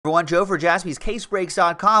Everyone, Joe for Jaspys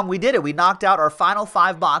CaseBreaks.com. We did it. We knocked out our final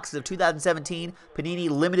 5 boxes of 2017 Panini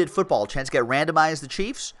Limited Football. Chance to get randomized the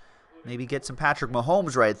Chiefs. Maybe get some Patrick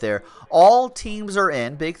Mahomes right there. All teams are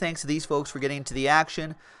in. Big thanks to these folks for getting into the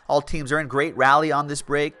action. All teams are in. Great rally on this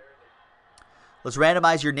break. Let's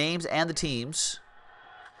randomize your names and the teams.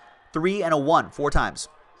 3 and a 1, 4 times.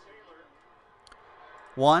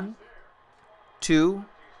 1, 2,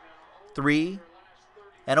 3,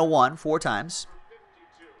 and a 1, 4 times.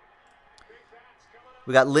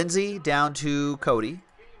 We got Lindsay down to Cody.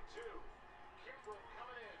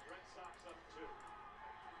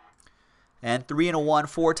 And 3 and a 1,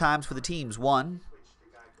 4 times for the teams. 1,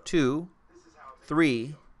 2,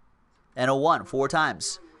 3, and a 1, 4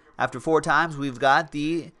 times. After 4 times, we've got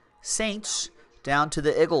the Saints down to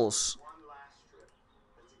the Eagles.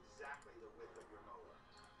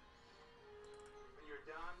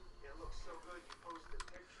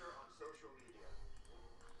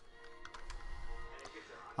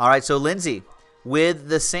 All right, so Lindsay with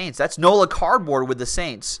the Saints. That's Nola Cardboard with the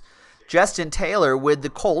Saints. Justin Taylor with the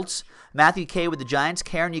Colts. Matthew K with the Giants.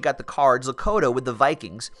 Karen, you got the Cards. Lakota with the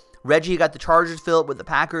Vikings. Reggie, you got the Chargers. Philip with the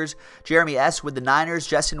Packers. Jeremy S. with the Niners.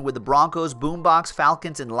 Justin with the Broncos. Boombox,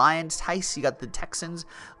 Falcons, and Lions. Tice, you got the Texans.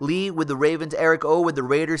 Lee with the Ravens. Eric O. with the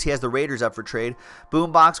Raiders. He has the Raiders up for trade.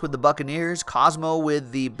 Boombox with the Buccaneers. Cosmo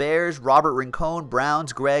with the Bears. Robert Rincon,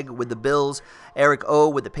 Browns. Greg with the Bills. Eric O.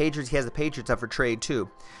 with the Patriots. He has the Patriots up for trade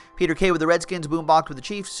too. Peter K. with the Redskins, Boombox with the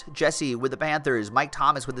Chiefs, Jesse with the Panthers, Mike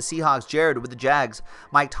Thomas with the Seahawks, Jared with the Jags,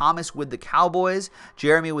 Mike Thomas with the Cowboys,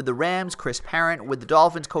 Jeremy with the Rams, Chris Parent with the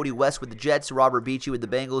Dolphins, Cody West with the Jets, Robert Beachy with the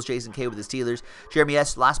Bengals, Jason K. with the Steelers, Jeremy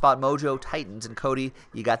S. Last Spot Mojo, Titans, and Cody,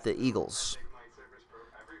 you got the Eagles.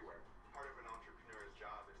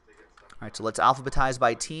 All right, so let's alphabetize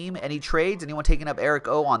by team. Any trades? Anyone taking up Eric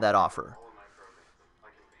O. on that offer?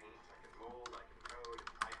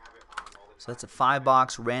 So that's a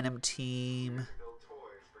 5-box random team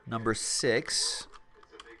number 6,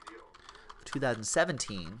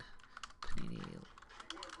 2017. Panini. And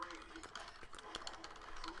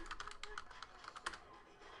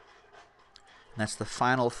that's the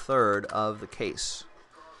final third of the case.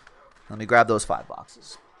 Let me grab those 5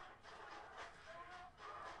 boxes.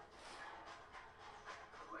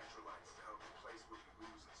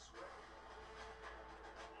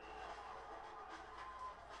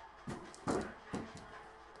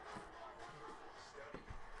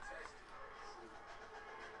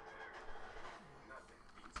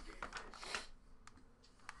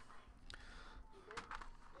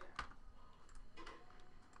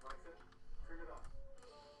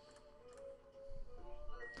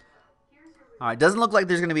 All right, doesn't look like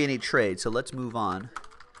there's going to be any trade, so let's move on.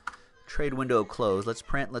 Trade window closed. Let's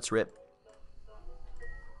print, let's rip.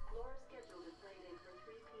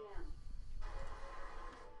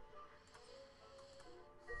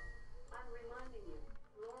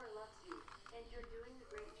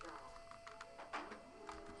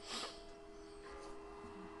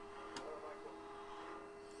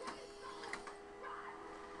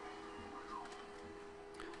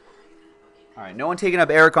 All right, no one taking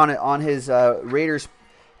up Eric on his Raiders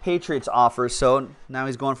Patriots offer, so now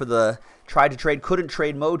he's going for the tried to trade, couldn't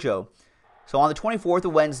trade mojo. So on the 24th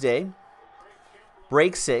of Wednesday,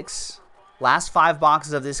 break 6, last 5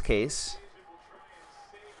 boxes of this case.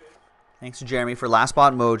 Thanks to Jeremy for last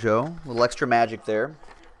spot mojo, a little extra magic there.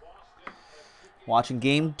 Watching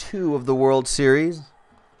game 2 of the World Series.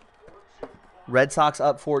 Red Sox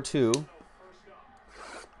up 4-2.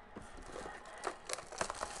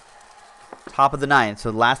 Top of the 9th,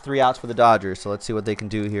 so the last 3 outs for the Dodgers. So let's see what they can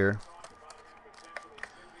do here.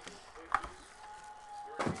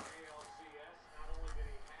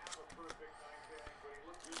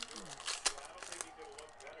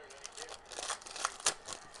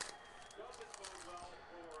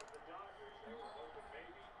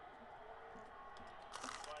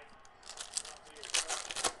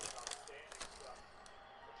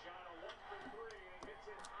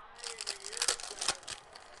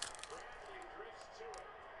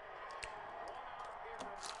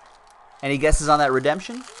 Any guesses on that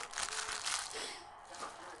redemption?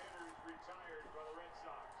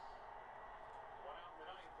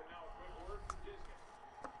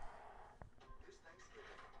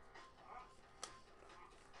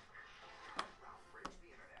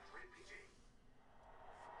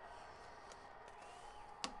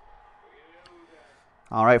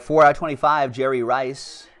 All right, 4 out of 25, Jerry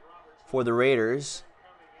Rice for the Raiders.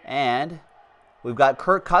 And we've got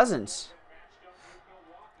Kirk Cousins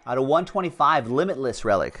out of 125, Limitless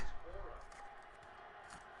Relic.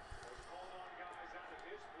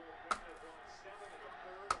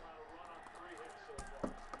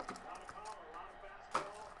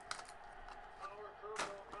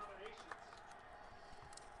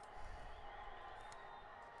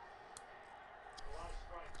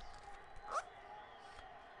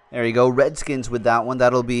 There you go. Redskins with that one.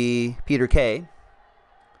 That'll be Peter K.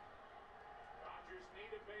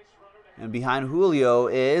 And behind Julio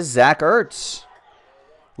is Zach Ertz.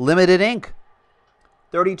 Limited ink.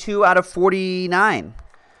 32 out of 49.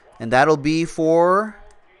 And that'll be for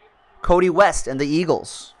Cody West and the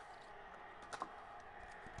Eagles.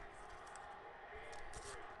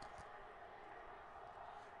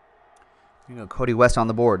 You know, Cody West on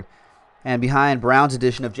the board. And behind Brown's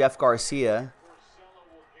edition of Jeff Garcia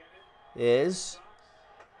is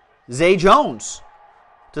Zay Jones.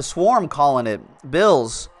 To Swarm calling it.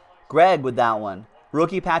 Bills. Greg with that one.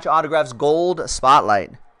 Rookie patch autographs gold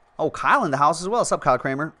spotlight. Oh, Kyle in the house as well. What's up, Kyle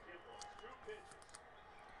Kramer?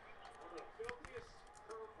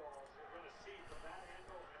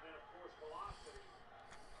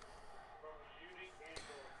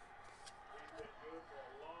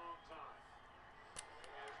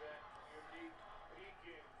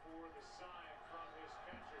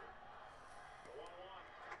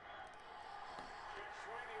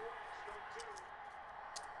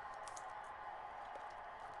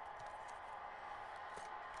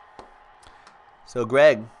 So,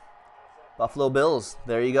 Greg, Buffalo Bills,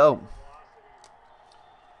 there you go.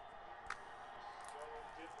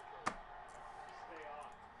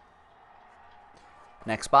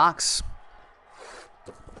 Next box.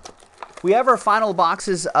 We have our final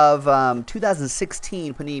boxes of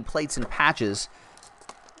 2016 Panini plates and patches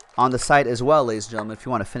on the site as well, ladies and gentlemen, if you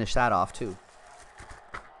want to finish that off too.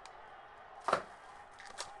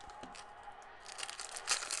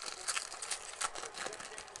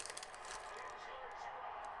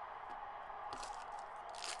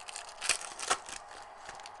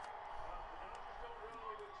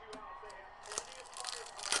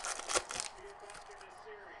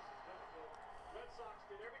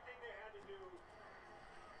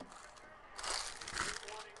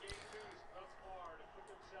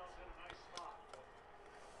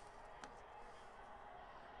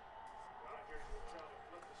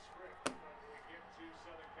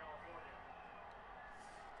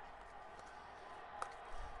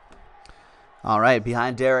 All right,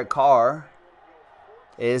 behind Derek Carr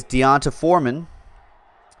is Deonta Foreman.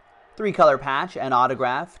 3-color patch and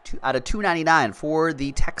autograph out of $2.99 for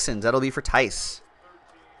the Texans. That'll be for Tice.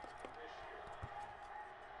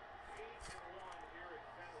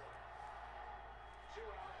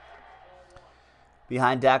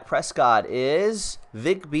 Behind Dak Prescott is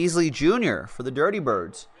Vic Beasley Jr. for the Dirty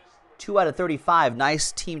Birds. 2 out of 35.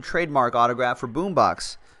 Nice team trademark autograph for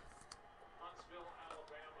Boombox.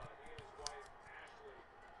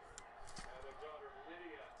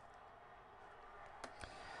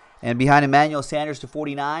 And behind Emmanuel Sanders to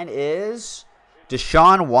 49 is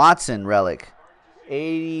Deshaun Watson relic.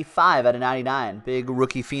 85 out of 99. Big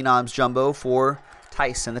rookie phenoms jumbo for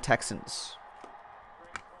Tice and the Texans.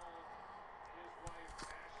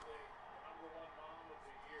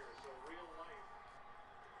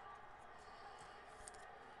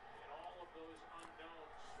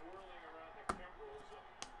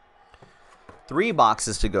 Three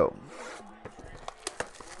boxes to go.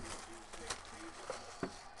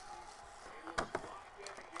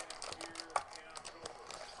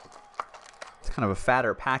 Kind of a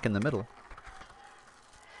fatter pack in the middle.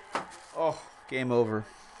 Oh, game over.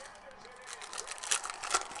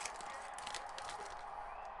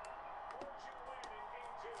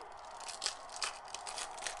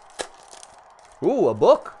 Ooh, a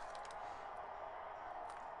book.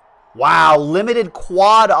 Wow, limited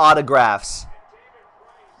quad autographs.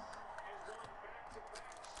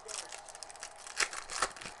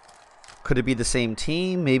 Could it be the same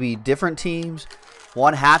team? Maybe different teams?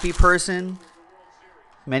 One happy person?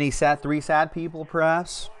 Many sad, 3 sad people,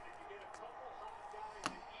 perhaps.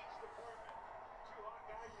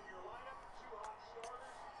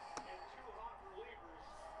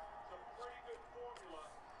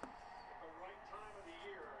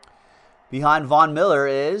 Behind Von Miller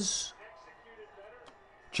is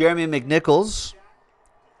Jeremy McNichols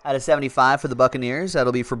out of 75 for the Buccaneers.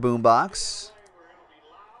 That'll be for Boombox.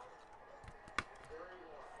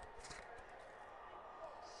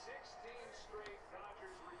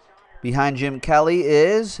 Behind Jim Kelly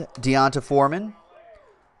is Deonta Foreman.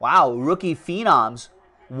 Wow, rookie phenoms.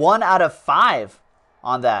 1 out of 5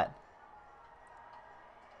 on that.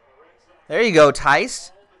 There you go,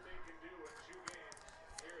 Tice.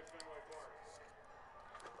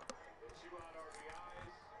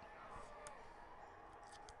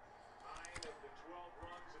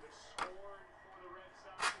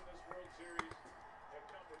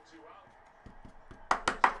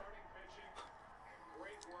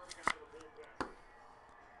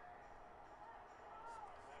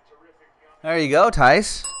 There you go,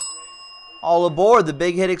 Tice. All aboard the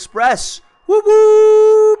Big Hit Express. Whoop,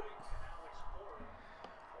 whoop.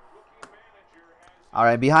 All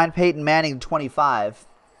right, behind Peyton Manning, 25.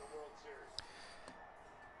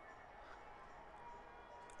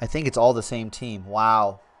 I think it's all the same team.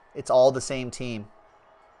 Wow. It's all the same team.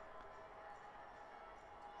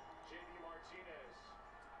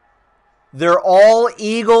 They're all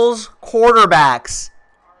Eagles quarterbacks.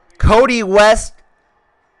 Cody West,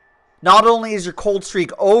 not only is your cold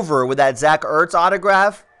streak over with that Zach Ertz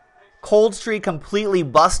autograph, cold streak completely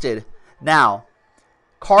busted. Now,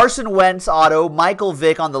 Carson Wentz auto, Michael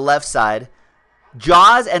Vick on the left side,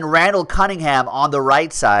 Jaws and Randall Cunningham on the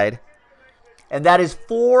right side. And that is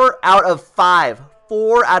 4 out of 5.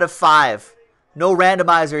 4 out of 5. No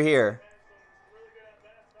randomizer here.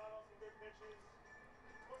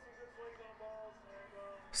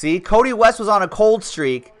 See, Cody West was on a cold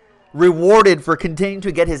streak, rewarded for continuing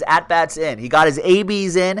to get his at-bats in. He got his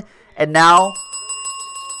ABs in, and now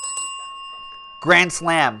grand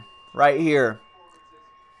slam right here.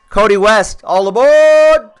 Cody West, all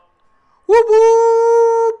aboard! Whoop,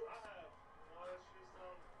 whoop!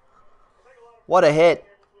 What a hit.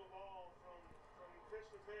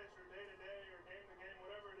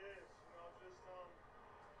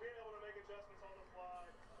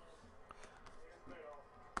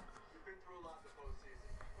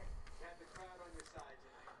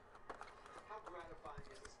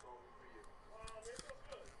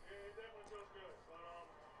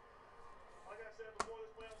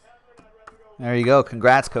 There you go.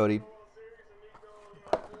 Congrats, Cody.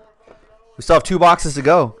 We still have 2 boxes to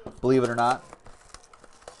go, believe it or not.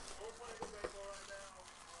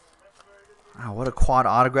 Wow, what a quad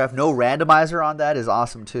autograph. No randomizer on that is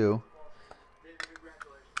awesome, too.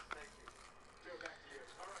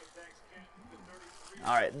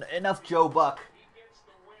 All right, enough Joe Buck.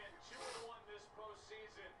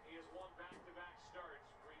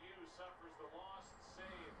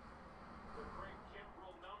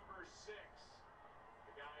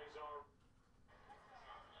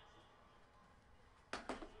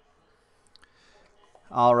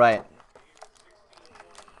 All right.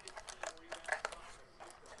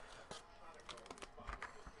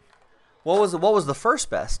 What was the first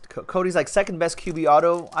best? Cody's like second best QB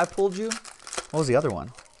auto. I pulled you. What was the other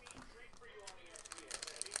one?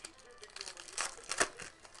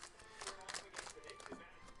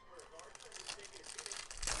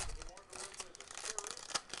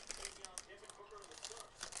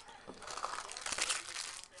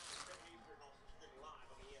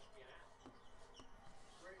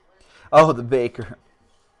 Oh, the Baker.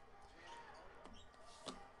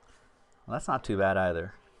 Well, that's not too bad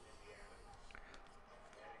either.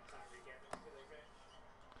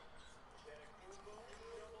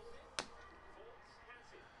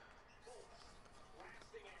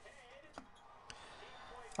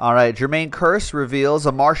 All right, Jermaine Kearse reveals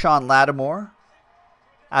a Marshawn Lattimore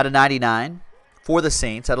out of 99 for the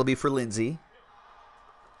Saints. That'll be for Lindsay.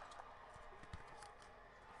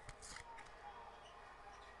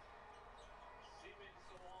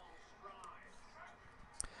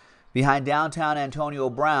 Behind downtown Antonio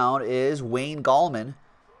Brown is Wayne Gallman.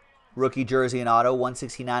 Rookie jersey and auto,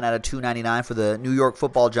 169 out of 299 for the New York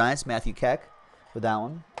Football Giants. Matthew Keck with that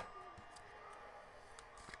one.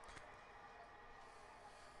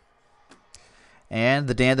 And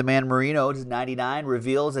the Dan the Man Marino, 99,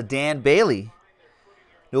 reveals a Dan Bailey.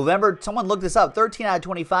 November, someone looked this up, 13 out of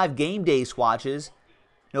 25 game day swatches.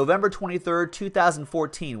 November 23rd,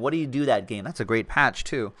 2014. What do you do that game? That's a great patch,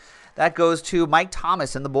 too. That goes to Mike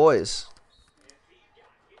Thomas and the boys.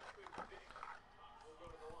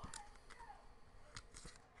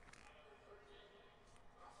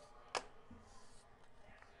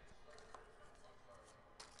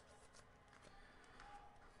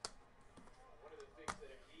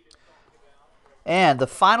 And the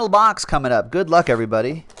final box coming up. Good luck,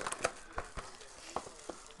 everybody.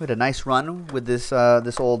 We had a nice run with this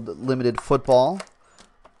old limited football.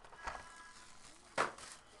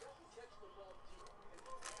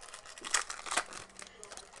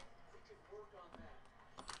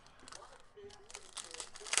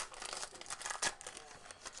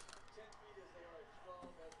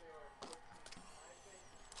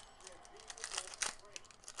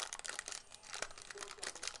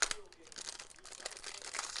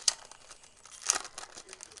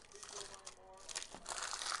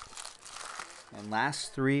 And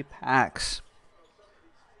last 3 packs.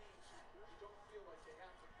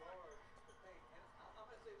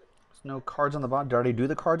 There's no cards on the bottom. Did I already do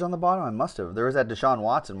the cards on the bottom? I must have. There was that Deshaun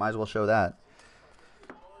Watson. Might as well show that.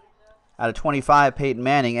 Out of 25, Peyton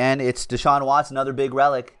Manning. And it's Deshaun Watson, another big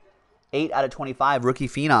relic. 8 out of 25, rookie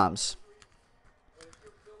phenoms.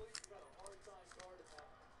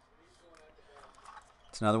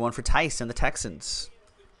 It's another one for Tice and the Texans.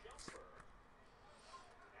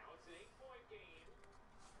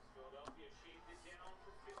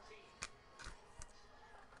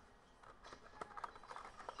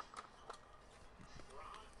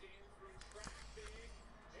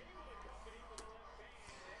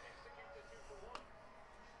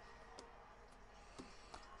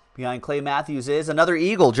 Behind Clay Matthews is another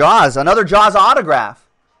Eagle, Jaws, another Jaws autograph.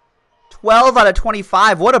 12 out of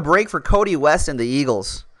 25. What a break for Cody West and the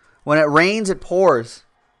Eagles. When it rains, it pours.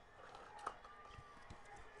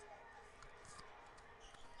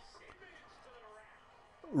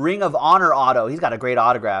 Ring of Honor auto. He's got a great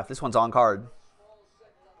autograph. This one's on card.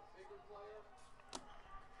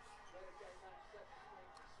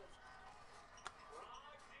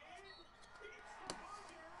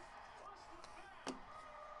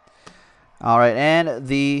 All right, and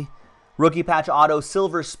the rookie patch auto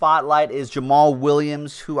silver spotlight is Jamal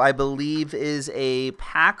Williams, who I believe is a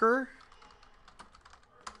Packer,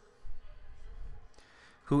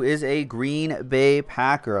 who is a Green Bay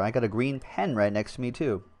Packer. I got a green pen right next to me,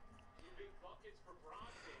 too.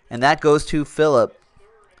 And that goes to Phillip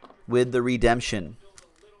with the redemption.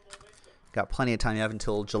 Got plenty of time. You have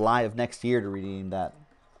until July of next year to redeem that.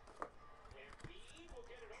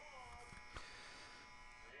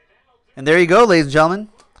 And there you go, ladies and gentlemen.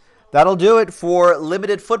 That'll do it for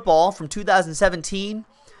Limited Football from 2017.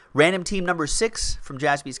 Random team number 6 from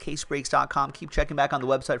JaspysCaseBreaks.com. Keep checking back on the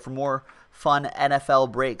website for more fun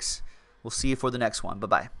NFL breaks. We'll see you for the next one.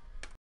 Bye-bye.